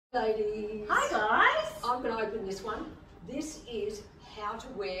Ladies. Hi guys. I'm going to open this one. This is how to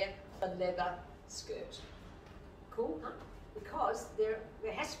wear a leather skirt. Cool, huh? Because there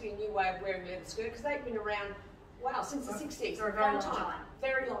has to be a new way of wearing a leather skirt because they've been around, wow, since the 60s. For a very long time.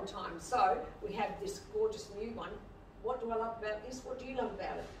 Very long time. So we have this gorgeous new one. What do I love about this? What do you love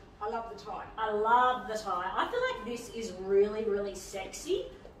about it? I love the tie. I love the tie. I feel like this is really, really sexy,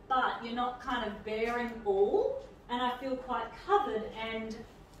 but you're not kind of bearing all, and I feel quite covered and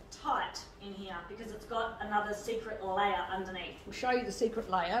tight in here because it's got another secret layer underneath. We'll show you the secret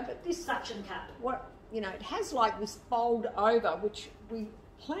layer, but this Suction cap. it has like this fold over, which we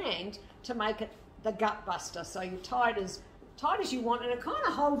planned to make it the gut buster. So you're tight as you want, and it kind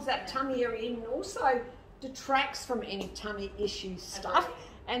of holds that tummy area in and also detracts from any tummy issue stuff.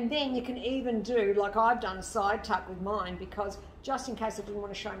 And then you can even do, like I've done, a side tuck with mine because just in case I didn't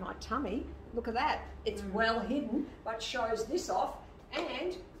want to show my tummy, look at that. It's well hidden, but shows this off,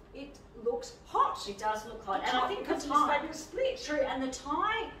 and it looks hot. It does look hot. And I I think because the tie, maybe a split. true, and the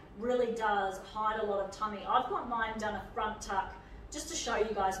tie really does hide a lot of tummy. I've got mine done a front tuck just to show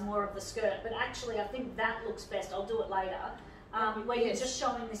you guys more of the skirt, but actually I think that looks best. I'll do it later. Where you're just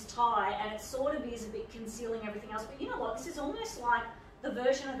showing this tie, and it sort of is a bit concealing everything else. But you know what? This is almost like the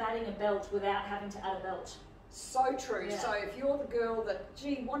version of adding a belt without having to add a belt. So true. Yeah. So if you're the girl that,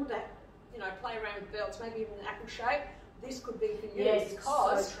 wanted to, play around with belts, maybe even an apple shape, this could be for you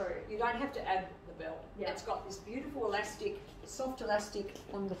because so true. You don't have to add the belt. Yeah. It's got this beautiful elastic, soft elastic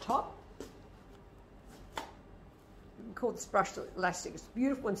on the top. We call this brushed elastic. It's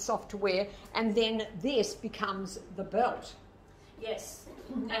beautiful and soft to wear, and then this becomes the belt. Yes,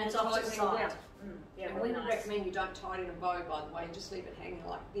 and it's off to the side. Yeah, and really we nice. recommend you don't tie it in a bow, by the way, just leave it hanging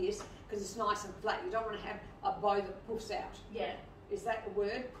like this because it's nice and flat. You don't want to have a bow that puffs out. Yeah. Is that the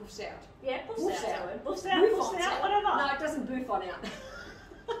word? Puffs out. Yeah, puffs out. Puffs out, whatever. No, it doesn't boof on out.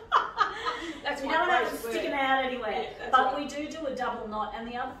 That's you my don't have to favourite stick word. it out anywhere. Yeah, but right. we do a double knot, and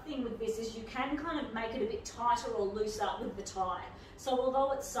the other thing with this is you can kind of make it a bit tighter or looser with the tie. So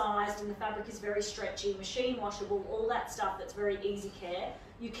although it's sized and the fabric is very stretchy, machine washable, all that stuff that's very easy care,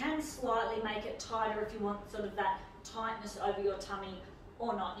 you can slightly make it tighter if you want sort of that tightness over your tummy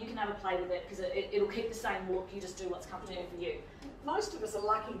or not. You can have a play with it because it'll keep the same look, you just do what's comfortable for you. Most of us are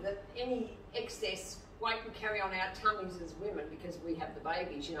lucky that any excess weight we carry on our tummies as women, because we have the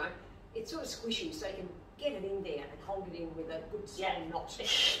babies, it's sort of squishy, so you can get it in there and hold it in with a good strong knot.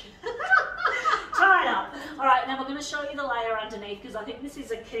 Tie it up. All right, now we're going to show you the layer underneath because I think this is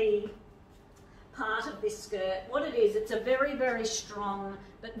a key part of this skirt. What it is, it's a very, very strong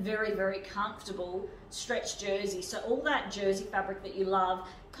but very, very comfortable stretch jersey. So all that jersey fabric that you love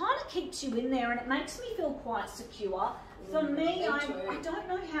kind of keeps you in there, and it makes me feel quite secure. For me, I don't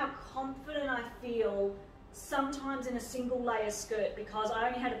know how confident I feel sometimes in a single layer skirt because I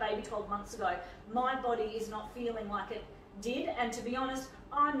only had a baby 12 months ago. My body is not feeling like it did, and to be honest,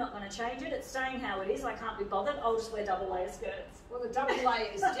 I'm not going to change it. It's staying how it is. I can't be bothered. I'll just wear double layer skirts. Well, the double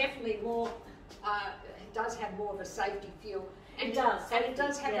layer is definitely more, it does have more of a safety feel. And it does. And it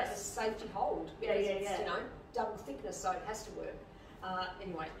does have a safety hold because it's, yeah. Double thickness, so it has to work.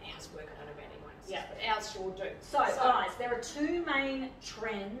 Anyway, ours work, I don't know about anyone else's, Yeah. but ours sure do. So guys, there are two main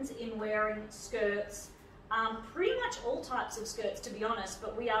trends in wearing skirts. Pretty much all types of skirts, to be honest,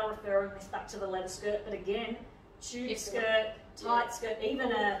 but we are referring this back to the leather skirt. But again, tube skirt, tight skirt,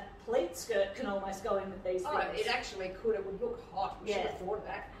 even a pleat skirt can almost go in with these things. It actually could. It would look hot. We should Yeah. have thought of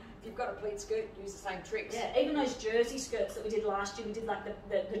that. If you've got a pleat skirt, use the same tricks. Yeah, even those jersey skirts that we did last year, we did like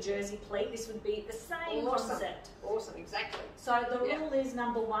the jersey pleat. This would be the same concept. Awesome, exactly. So the rule is,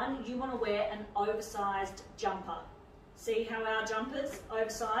 number one, you want to wear an oversized jumper. See how our jumper's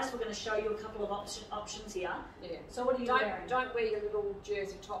oversized? We're going to show you a couple of options here. Yeah. So what are you wearing? Don't wear your little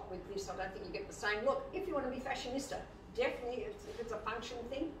jersey top with this. I don't think you get the same look. If you want to be fashionista, definitely, if it's a function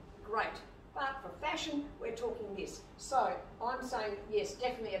thing, great. But for fashion, we're talking this. So I'm saying, yes,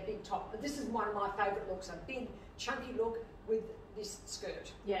 definitely a big top. But this is one of my favourite looks, a big, chunky look with this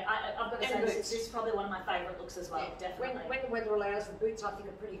skirt. Yeah, I've got to say, this is probably one of my favourite looks as well, definitely. When the weather allows, the boots I think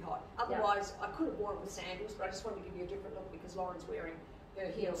are pretty hot. Otherwise, I could have worn it with sandals, but I just wanted to give you a different look because Lauren's wearing her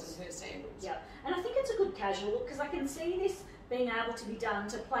heels and her sandals. Yeah, and I think it's a good casual look because I can see this being able to be done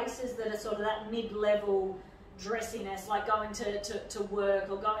to places that are sort of that mid-level dressiness, like going to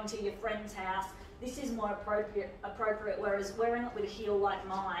work or going to your friend's house. This is more appropriate, whereas wearing it with a heel like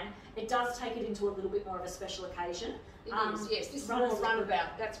mine, it does take it into a little bit more of a special occasion. It is, yes. This is more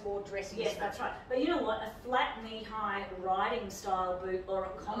runabout. That's more dressy. Yes, that's right. But you know what? A flat knee-high riding style boot or a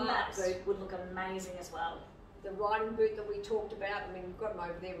combat boot would look amazing as well. the riding boot that we talked about. I mean, we've got them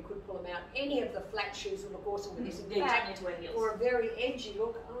over there. We could pull them out. Any of the flat shoes will look awesome with this. In Yeah, you don't fact, need to wear heels. or a very edgy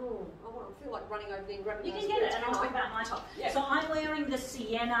look. Oh, I feel like running over there and grabbing You those can get it, boots, and I'll can't talk I? about my top. Yeah. So I'm wearing the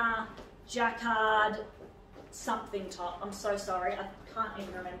Sienna Jacquard something top. I'm so sorry. I can't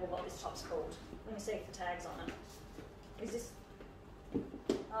even remember what this top's called. Let me see if the tag's on it. Is this...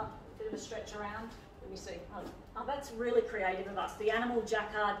 Oh, a bit of a stretch around. Let me see. Oh, that's really creative of us. The Animal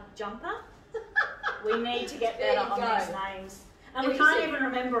Jacquard jumper. We need to get There better you on go. these names. And There we you can't see. even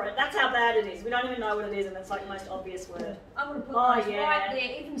remember it. That's how bad it is. We don't even know what it is, and it's like the most obvious word. I'm going to put Oh, those yeah. right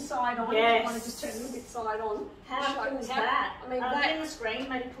there, even side on. Yes. If you want to just turn a little bit side on. How cool is that? I mean, In the screen,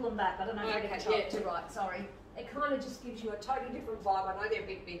 maybe pull them back. I don't know if okay, you yeah, get the too right, sorry. It kind of just gives you a totally different vibe. I know they're a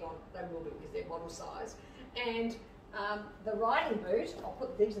bit big on, they will be because they're model size. And the riding boot, I'll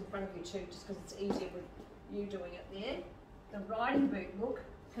put these in front of you too, just because it's easier with you doing it there. The riding boot look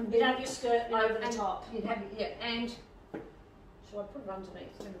can be... You'd have your skirt over the and top. You'd have it, yeah, and shall I put it underneath?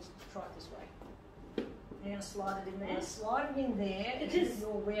 Let me try it this way. You're going to slide it in I'm there. going to slide it in there Because you're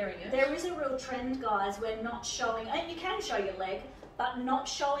wearing it. There is a real trend, guys, where not showing, and you can show your leg, but not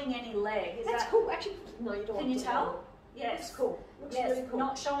showing any leg. Is That's that, cool. Actually, no, you don't Can want you to do tell? that. Yes. It's cool. Looks Yes, really cool.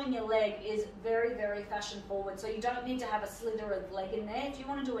 not showing your leg is very, very fashion forward. So you don't need to have a slither of leg in there. If you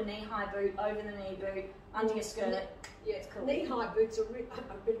want to do a knee-high boot, over the knee boot, under your skirt, Yeah, it's cool. knee-high boots are a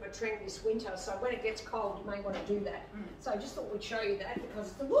bit of a trend this winter, so when it gets cold, you may want to do that. So I just thought we'd show you that because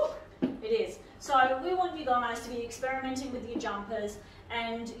it's the look. It is. So we want you guys to be experimenting with your jumpers,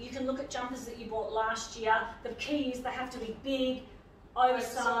 and you can look at jumpers that you bought last year. The key is they have to be big,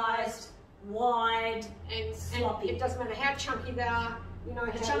 oversized, wide, And sloppy. it doesn't matter how chunky they are. You know,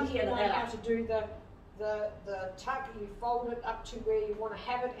 chunkier the know better. how to do the tuck. You fold it up to where you want to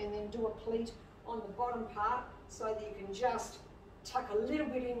have it, and then do a pleat on the bottom part so that you can just tuck a little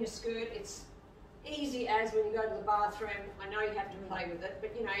bit in your skirt. It's easy as when you go to the bathroom. I know you have to play with it,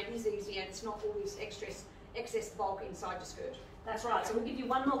 but you know it is easy, and it's not all this excess bulk inside your skirt. That's right. So we'll give you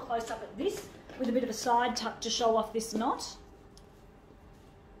one more close up at this with a bit of a side tuck to show off this knot.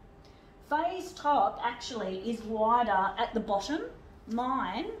 Faye's top actually is wider at the bottom.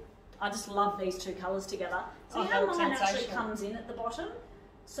 Mine, I just love these two colours together. See Oh, how they're mine actually sensational. comes in at the bottom?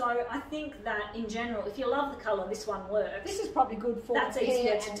 So I think that in general, if you love the colour, this one works. This is probably good for That's pear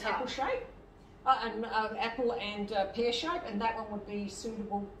easier to and tuck. apple shape. Apple and pear shape, and that one would be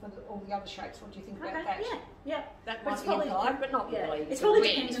suitable for all the other shapes. What do you think about that? Yeah. That But might be implied, but not really. It's a probably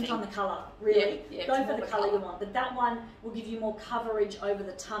weird dependent thing. on the colour, really. Yeah, Go it's for more the the colour you colour. want, but that one will give you more coverage over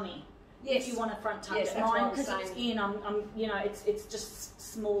the tummy. Yes. If you want a front tuck, Yes, it. that's what Mine, I'm because it's saying. in, I'm you know, it's just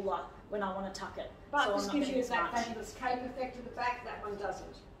smaller when I want to tuck it. But so this I'm not gives you getting as that much. fabulous cape effect at the back. That one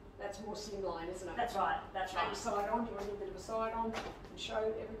doesn't. That's more slimline, isn't it? That's right. That's Maybe right. side on. Do you want a little bit of a side on and show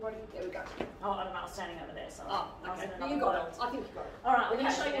everybody? There we go. Oh, I don't know. I was standing over there, so Oh, I was okay. in You another got world. it. I think you got it. All right, we're going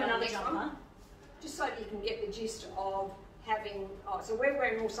to Okay, show you now another next jumper. one. Just so that you can get the gist of having. Oh, so we're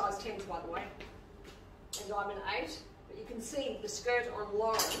wearing all size 10s, by the way, and I'm an 8. But you can see the skirt on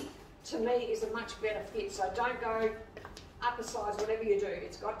Lauren, to me, is a much better fit. So don't go up a size, whatever you do.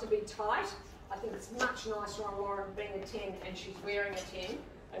 It's got to be tight. I think it's much nicer on Lauren being a 10 and she's wearing a 10,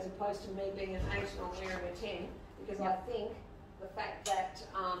 as opposed to me being an 8 and I'm wearing a 10, because I think the fact that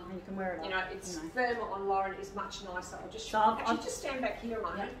And you can wear it you up, know, it's you know. firmer on Lauren is much nicer. I'll just So actually just stand back here a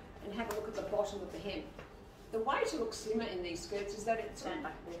moment and have a look at the bottom of the hem. The way to look slimmer in these skirts is that it Stand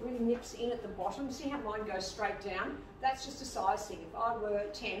back there. really nips in at the bottom. See how mine goes straight down? That's just a size thing. If I were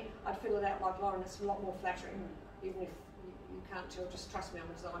 10, I'd fill it out like Lauren. It's a lot more flattering, even if you can't tell. Just trust me, I'm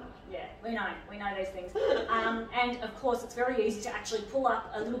a designer. Yeah, we know these things. And of course, it's very easy to actually pull up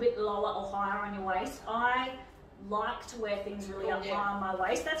a little bit lower or higher on your waist. I like to wear things really up high on my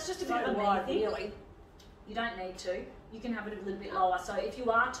waist. That's just a bit of a me thing. Really. You don't need to. You can have it a little bit lower. So if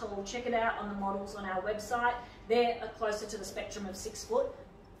you are tall, check it out on the models on our website. They're closer to the spectrum of 6 foot,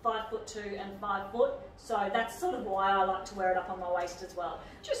 5'2" and 5 foot. So that's sort of why I like to wear it up on my waist as well.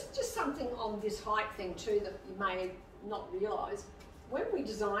 Just something on this height thing too that you may not realise. When we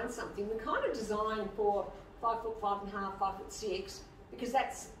design something, we kind of design for 5 foot 5.5, 5'6", because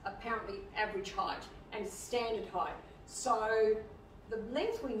that's apparently average height and standard height. So the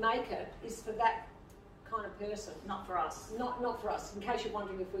length we make it is for that kind of person. Not for us. Not for us, in case you're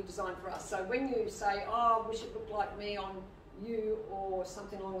wondering if we design for us. So when you say, oh, I wish it looked like me on you or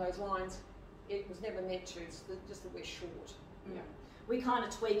something along those lines, it was never meant to. It's just that we're short. Yeah. We kind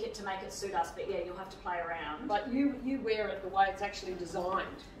of tweak it to make it suit us, but yeah, you'll have to play around. But you wear it the way it's actually designed.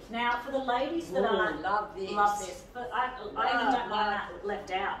 Now, for the ladies that are... love this. Love this. But I even don't mind that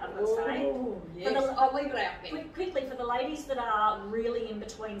left out, I've got to say. Ooh, yes. For the- I'll leave it out then. Quickly, for the ladies that are really in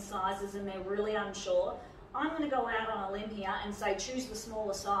between sizes and they're really unsure, I'm going to go out on a limb here and say choose the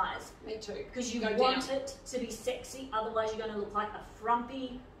smaller size. Me too. Because you want it to be sexy, otherwise you're going to look like a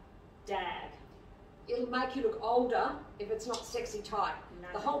frumpy dag. It'll make you look older if it's not sexy tight. No.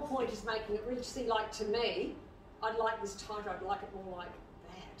 The whole point is making it really, see, like to me, I'd like this tighter, I'd like it more like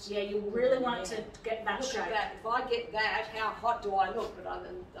that. Yeah, you really want to get that Look shape. at that. If I get that, how hot do I look? But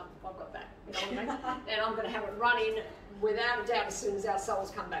I've got that. You know what I mean? And I'm going to have it run in without a doubt as soon as our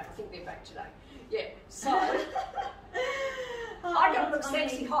souls come back. I think they're back today. Yeah. So I got to look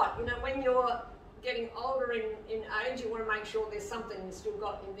sexy hot. You know, when you're getting older in age, you want to make sure there's something you've still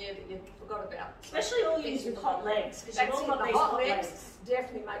got in there that you forgot about. Especially all you with hot legs, because you've all got these hot legs.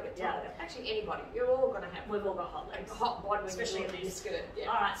 Definitely make it tighter. Yeah. Actually, anybody. You're all going to have. We've all got hot legs. A hot body, especially in this skirt. Yeah.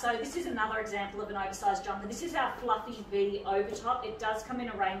 All right, so this is another example of an oversized jumper. This is our fluffy V over top. It does come in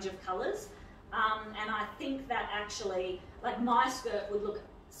a range of colours, and I think that actually, like my skirt would look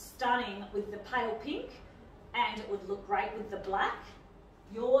stunning with the pale pink, and it would look great with the black.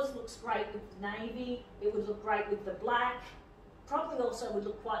 Yours looks great with the navy. It would look great with the black. Probably also would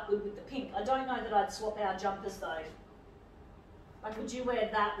look quite good with the pink. I don't know that I'd swap our jumpers though. Like, would you wear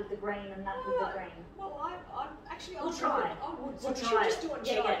that with the green and that with the green? Well, We'll try. I would. We'll So try. just do it and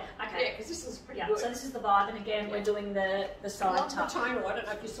Yeah, show yeah. it. Okay. Yeah, because this is pretty Yeah. good. So this is the vibe, and again, we're doing the I side love the tuck. tonal. I don't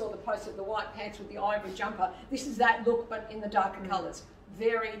know if you saw the post of the white pants with the ivory jumper. This is that look, but in the darker colours.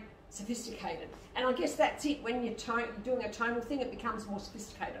 Very sophisticated. And I guess that's it. When you're doing a tonal thing, it becomes more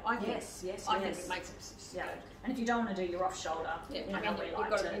sophisticated. I think. Yes. I think it makes it sophisticated. Yeah. And if you don't want to do your off shoulder, Yeah. you know, I mean, we you've like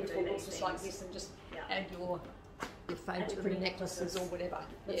got to a beautiful do look these just like things. this, and just Yeah. add your favourite pretty necklaces or whatever.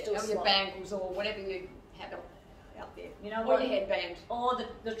 Let's do a Or your slot. bangles or whatever you have out there. You know Or what? your headband. Or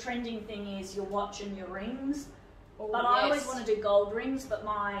the trending thing is your watch and your rings. Oh, But I always yes. want to do gold rings, but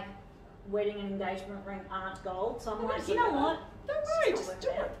my wedding and engagement ring aren't gold. So I'm like, you know what? Don't worry, Just just do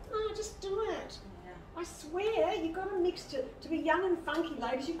do it. it. No, just do it. Yeah. I swear, you've got to mix to be young and funky,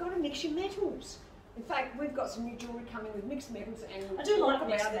 ladies. You've got to mix your metals. In fact, we've got some new jewellery coming with mixed metals, and I do like talk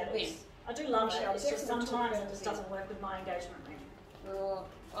mixed about it metals. I do love it. I'll It's just definitely talk sometimes about it just it then. doesn't work with my engagement ring. Oh,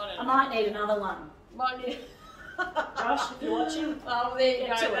 I don't I know. might need another one. Might need. Josh, if you're watching, Oh, there you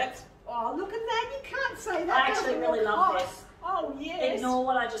get go. to it. That's. Oh, look at that! You can't say that. I actually doesn't really look love hot. this. Oh yes. Ignore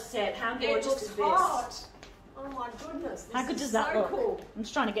what I just said. How It gorgeous looks is this? hot. Oh my goodness. This How good is does that so look? Cool. I'm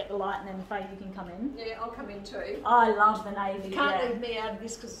just trying to get the light, and then Faye, you can come in. Yeah, I'll come in too. I love the navy. You can't yeah. leave me out of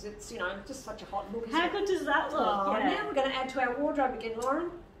this because it's, you know, just such a hot look. Isn't How it? good does that look? Oh, yeah. now we're going to add to our wardrobe again,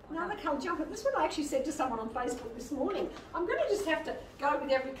 Lauren. Another colour jumper. This is what I actually said to someone on Facebook this morning. I'm going to just have to go with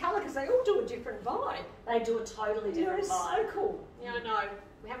every colour because they all do a different vibe. They do a totally You know, different it's vibe. so cool. Yeah, I know.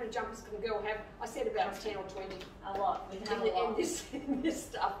 How many jumpers can a girl have? I said about 10 or 20 A lot. We can have a in lot. this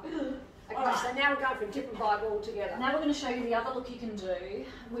stuff. Okay, All right. so now we're going for a different vibe altogether. Now we're going to show you the other look you can do,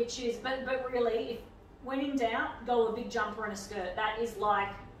 which is, but really, if when in doubt, go a big jumper and a skirt. That is like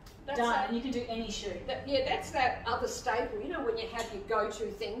That's done, that- and you can do any shoe. Yeah, that's that other staple. You know, when you have your go-to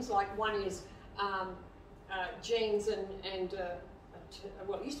things, like one is jeans and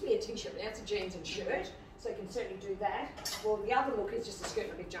well, it used to be a t-shirt, but now it's a jeans and shirt, so you can certainly do that. Well, the other look is just a skirt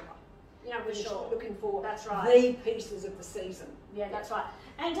and a big jumper. You know, when Sure. you're looking for That's right. the pieces of the season. Yeah, that's right.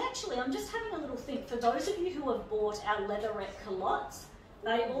 And actually, I'm just having a little think. For those of you who have bought our Leatherette culottes,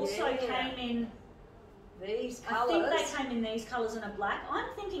 they also Yeah. came in. These I colours. think they came in these colours and a black.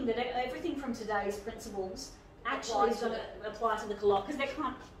 I'm thinking that everything from today's principles actually is going to apply to the culotte because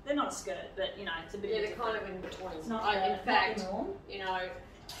they're not a skirt, but you know, it's a bit. Yeah, they're different. kind of in between. It's not. In fact, not the norm. you know,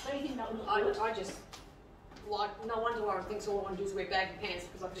 Don't you think that would look good? I just like, no wonder Lauren thinks all I want to do is wear baggy pants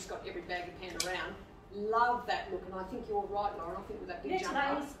because I've just got every baggy pant around. Love that look, and I think you're right, Lauren. I think with that big Yeah,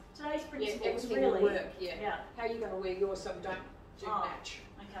 jumper, today's principles everything really will work. Yeah. Yeah. How are you going to wear yours so we don't do Oh. match?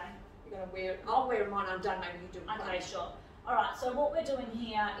 Okay. You're going to wear. I'll wear mine undone. Maybe you do. Okay, sure. All right. So what we're doing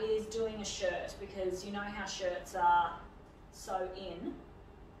here is doing a shirt because you know how shirts are so in.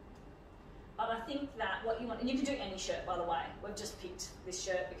 But I think that what you want, and you can do any shirt, by the way. We've just picked this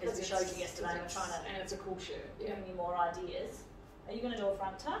shirt because we showed you yesterday. And we're trying to and it's a cool shirt. Yeah. giving you more ideas. Are you going to do a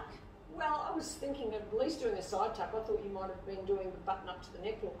front tuck? Well, I was thinking of at least doing a side tuck. I thought you might have been doing the button up to the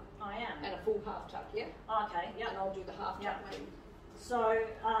neck look I am. and a full half tuck. Yeah. Okay. Yeah. And I'll do the half tuck Yeah. maybe. So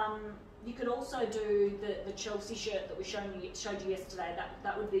you could also do the Chelsea shirt that we showed you yesterday.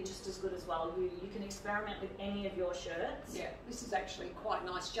 That would be just as good as well. You can experiment with any of your shirts. Yeah, this is actually quite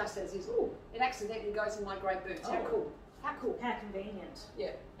nice, just as is. Oh, it accidentally goes in my grey boots. How Oh. cool! How cool! How convenient.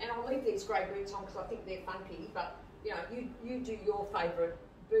 Yeah, and I'll leave these grey boots on because I think they're funky. But you know, you do your favourite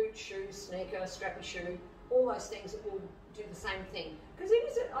boot, shoe, sneaker, strappy shoe, all those things that will do the same thing. Because it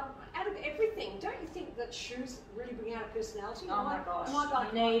is out of everything. Don't you think that shoes really bring out a personality? Oh my gosh, Am I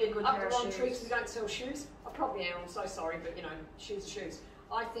like you need a good up pair the of wrong shoes. trees? We don't sell shoes. probably am, I'm so sorry, but you know, shoes are shoes.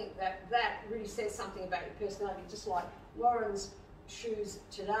 I think that really says something about your personality, just like Lauren's shoes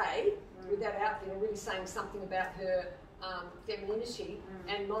today, with that outfit, are really saying something about her femininity,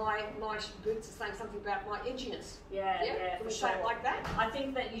 and my boots are saying something about my edginess. Yeah, Can we say it like that? I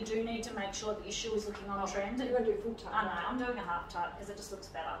think that you do need to make sure that your shoe is looking on trend. You're going to do a full tuck. I know, I'm doing a half tuck because it just looks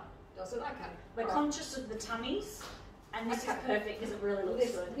better. Does it? Okay. We're conscious of the tummies, and this is perfect because it really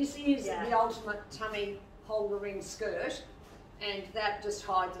looks good. This is the ultimate tummy holdering skirt, and that just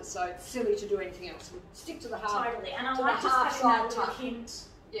hides it, so it's silly to do anything else. We stick to the half. Totally, and I like just having that little hint.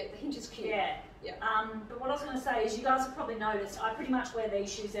 Yeah, the hint is cute. Yeah. But what I was going to say is, you guys have probably noticed, I pretty much wear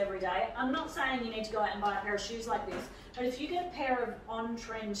these shoes every day. I'm not saying you need to go out and buy a pair of shoes like this, but if you get a pair of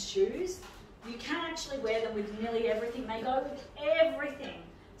on-trend shoes, you can actually wear them with nearly everything. They go with everything.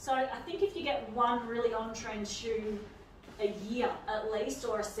 So I think if you get one really on-trend shoe a year at least,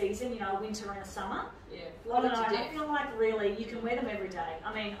 or a season, you know, a winter and a summer. Yeah. I don't know, I feel like really you can wear them every day.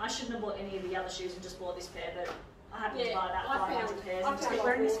 I mean, I shouldn't have bought any of the other shoes and just bought this pair, but I happened to buy about 500 pairs and still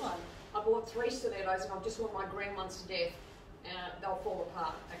wearing this one. I bought 3 stilettos and I've just worn my green ones to death. They'll fall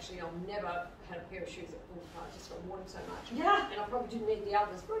apart. Actually, I've never had a pair of shoes that fall apart just from worn so much. Yeah. And I probably didn't need the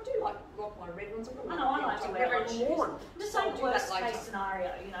others, but I do like my red ones. I know, I like to wear a lot of shoes. I'm just saying worst case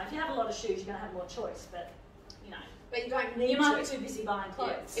scenario, you know, if you have a lot of shoes, you're going to have more choice, but, you know. But you don't need to. You might be too busy buying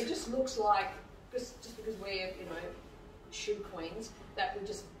clothes. Yeah. It just looks like, just because we're, you know, shoe queens, that we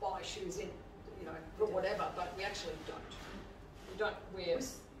just buy shoes in, you know, for whatever, but we actually don't. We don't wear...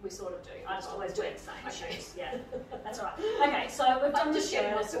 We sort of do. I just always wear the same shoes. Yeah, that's all right. Okay, so we've done the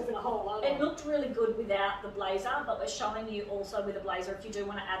shirt. Myself in a hole, it looked really good without the blazer, but we're showing you also with a blazer if you do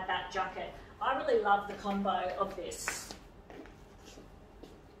want to add that jacket. I really love the combo of this.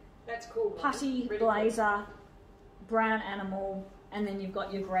 That's cool. Putty, blazer, brown animal, and then you've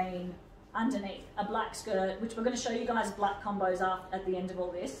got your green underneath. A black skirt, which we're going to show you guys black combos at the end of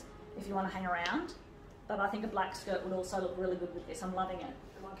all this, if you want to hang around. But I think a black skirt would also look really good with this. I'm loving it.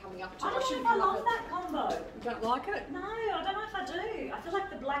 Coming up to I don't know if I love that combo. You don't like it? No, I don't know if I do. I feel like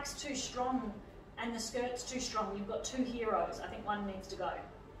the black's too strong and the skirt's too strong. You've got 2 heroes. I think one needs to go.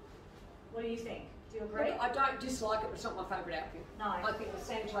 What do you think? Do you agree? I don't dislike it, but it's not my favourite outfit. No. I think the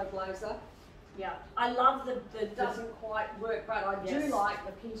Santo blazer. Yeah. I love the doesn't quite work, but I do like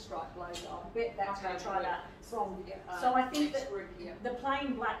the pinstripe blazer. I bet that's going to try that. From so I think that the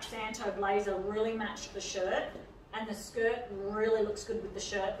plain black Santo blazer really matched the shirt. And the skirt really looks good with the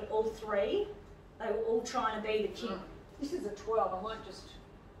shirt, but all 3, they were all trying to be the king. This is a 12. I might just,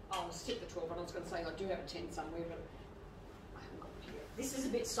 I'll stick the 12, but I was going to say I do have a 10 somewhere, but I haven't got it here. This is a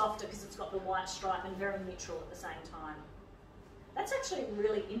bit softer because it's got the white stripe and very neutral at the same time. That's actually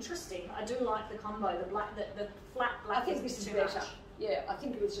really interesting. I do like the combo, the flat black. I think this is too better. much. Yeah, I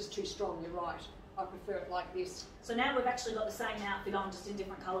think it was just too strong, you're right. I prefer it like this. So now we've actually got the same outfit on, just in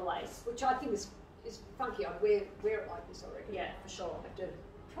different colourways. Which I think is funky. I'd wear it like this, I reckon. Yeah, for sure. I do.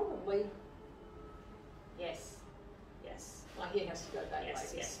 Probably. Yes. Yes. My hair has to go back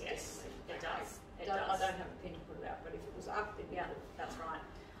like this. Yes. It does. I don't have a pen to put it out, but if it was up, then yeah, that's right.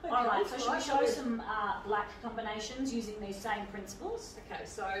 Okay, all right, so should we show some black combinations using these same principles? Okay,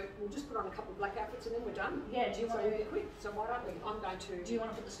 so we'll just put on a couple of black outfits and then we're done. Yeah, do you want to be quick? So why don't we? I'm going to. Do you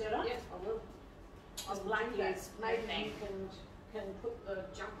want to put the skirt on? Yes, I will. Because black is maybe you can put the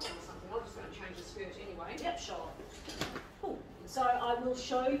jumper on or something. I'm just going to change the skirt anyway. Yep, sure. Cool. So I will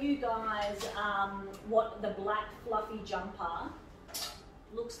show you guys what the black fluffy jumper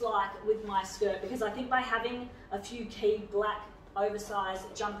looks like with my skirt, because I think by having a few key black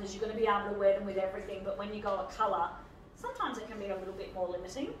oversized jumpers, you're going to be able to wear them with everything, but when you go a colour, sometimes it can be a little bit more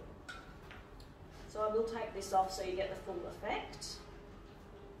limiting. So I will take this off so you get the full effect.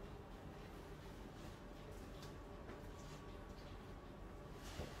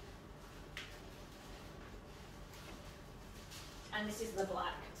 And this is the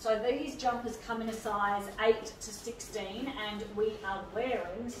black. So these jumpers come in a size 8 to 16, and we are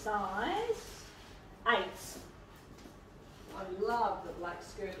wearing size 8. I love the black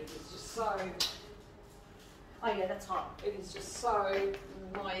skirt. It is just so... Oh yeah, that's hot. It is just so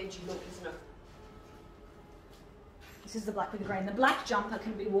my edgy look, isn't it? This is the black with the green. The black jumper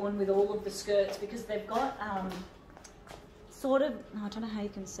can be worn with all of the skirts because they've got sort of... I don't know how you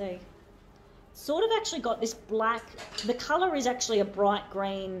can see. Sort of actually got this black, the colour is actually a bright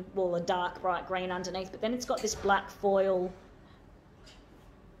green, well a dark bright green underneath, but then it's got this black foil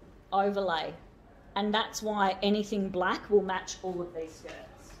overlay, and that's why anything black will match all of these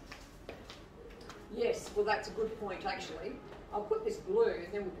skirts. Yes, well that's a good point actually. I'll put this blue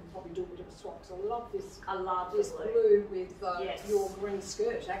and then we can probably do a bit of a swap, because I love this. I love this blue blue with yes. your green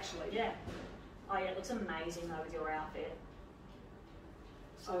skirt actually. Yeah. Oh yeah, it looks amazing though with your outfit.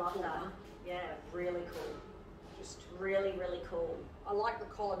 So I love cool, that. huh? Yeah, really cool. Just Really, really cool. I like the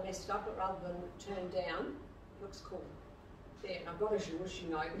collar messed up, but rather than turned down, looks cool. Yeah, and I've got a zhuzh, you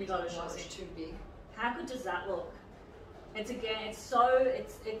know, You got a otherwise zhuzh. they're too big. How good does that look? It's again, it's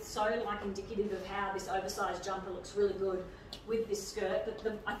so like indicative of how this oversized jumper looks really good with this skirt.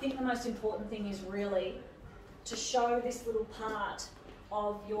 But I think the most important thing is really to show this little part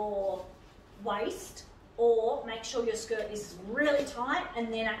of your waist, or make sure your skirt is really tight,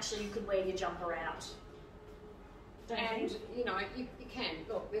 and then actually you could wear your jumper out. Don't you And, think? you know, you can.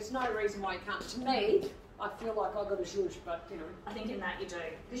 Look, there's no reason why you can't. To me, I feel like I've got a zhuzh, but, you know. I think in that you do,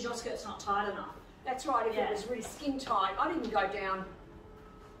 because your skirt's not tight enough. That's right, if Yeah. it was really skin tight, I'd even go down.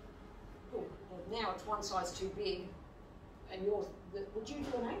 Oh, well, now it's one size too big. And yours, would you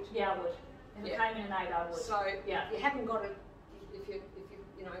do an 8? Yeah, I would. If it Yeah. came in an 8, I would. So, yeah. if you haven't got it, if you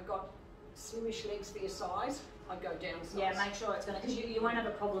you know, got slimish legs for your size, I'd go down size. Yeah, make sure it's going to, because you won't have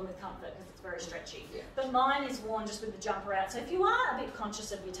a problem with comfort because it's very stretchy. Yeah. But mine is worn just with the jumper out. So if you are a bit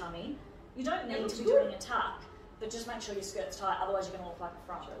conscious of your tummy, you don't need looks to be good. doing a tuck, but just make sure your skirt's tight, otherwise you're going to look like a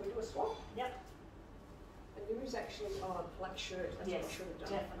front. Shall we do a swap? Yep. And there is actually, a black shirt. That's Yes, what I should have done.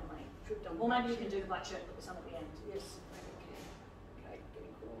 definitely. Should have done Or black maybe you can shirt. do the black shirt, put this on at the end. Yes, okay. Okay,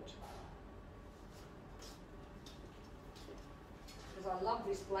 getting caught. Because I love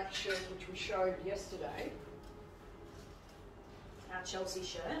this black shirt which we showed yesterday. Our Chelsea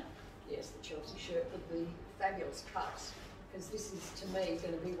shirt. Yes, the Chelsea shirt with the fabulous cuts. Because this is, to me,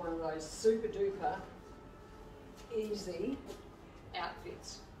 going to be one of those super duper easy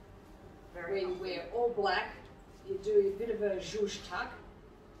outfits. Where Very you comfy. wear all black, you do a bit of a zhuzh tuck,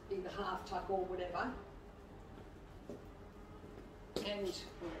 either half tuck or whatever. And, okay,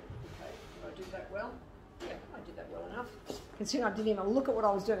 did I do that well? Yeah, I did that well enough. Considering I didn't even look at what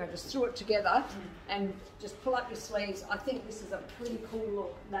I was doing, I just threw it together and just pull up your sleeves. I think this is a pretty cool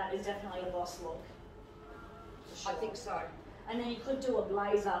look. That is definitely a boss look. For I sure. think so. And then you could do a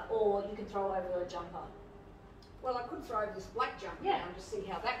blazer, or you could throw over a jumper. Well, I could throw this black jumper Yeah. down to see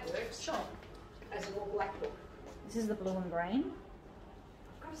how that works. Sure. As a more black look. This is the blue and green.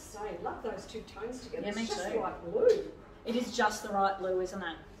 I've got to say, I love those two tones together. Yeah, me it's just too. like blue. It is just the right blue, isn't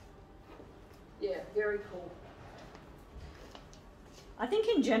it? Yeah, very cool. I think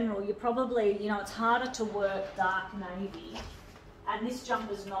in general, you probably, you know, it's harder to work dark navy, and this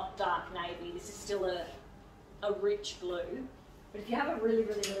jumper's not dark navy. This is still a rich blue. But if you have a really,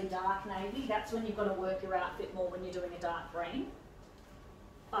 really, really dark navy, that's when you've got to work your outfit more when you're doing a dark green.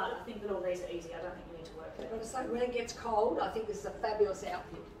 But I think that all these are easy. I don't think you need to work I've there. got to say, when it gets cold, I think this is a fabulous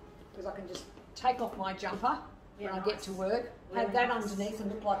outfit. Because I can just take off my jumper when Yeah, I get nice. to work, Really have that nice. underneath and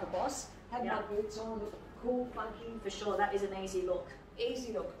look like a boss, have Yeah. my boots on, look cool, funky, For sure, that is an easy look.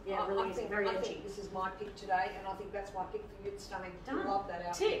 easy look. Yeah, I, really I easy, think, very I edgy. think this is my pick today, and I think that's my pick for you. It's stunning. Done. Love that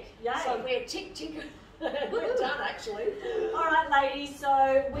outfit. Tick. Yay. So we're tick, tick. We're done, actually. All right, ladies,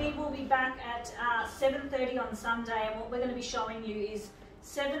 so we will be back at 7:30 on Sunday, and what we're going to be showing you is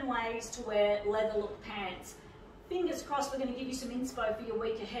 7 ways to wear leather look pants. Fingers crossed we're going to give you some inspo for your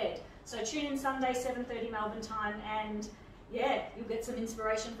week ahead. So tune in Sunday, 7:30 Melbourne time, and yeah, you'll get some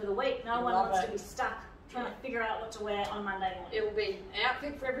inspiration for the week. No one Love wants it. to be stuck trying to figure out what to wear on Monday morning. It will be an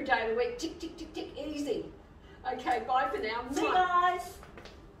outfit for every day of the week. Tick, tick, tick, tick, easy. Okay, bye for now. See you guys.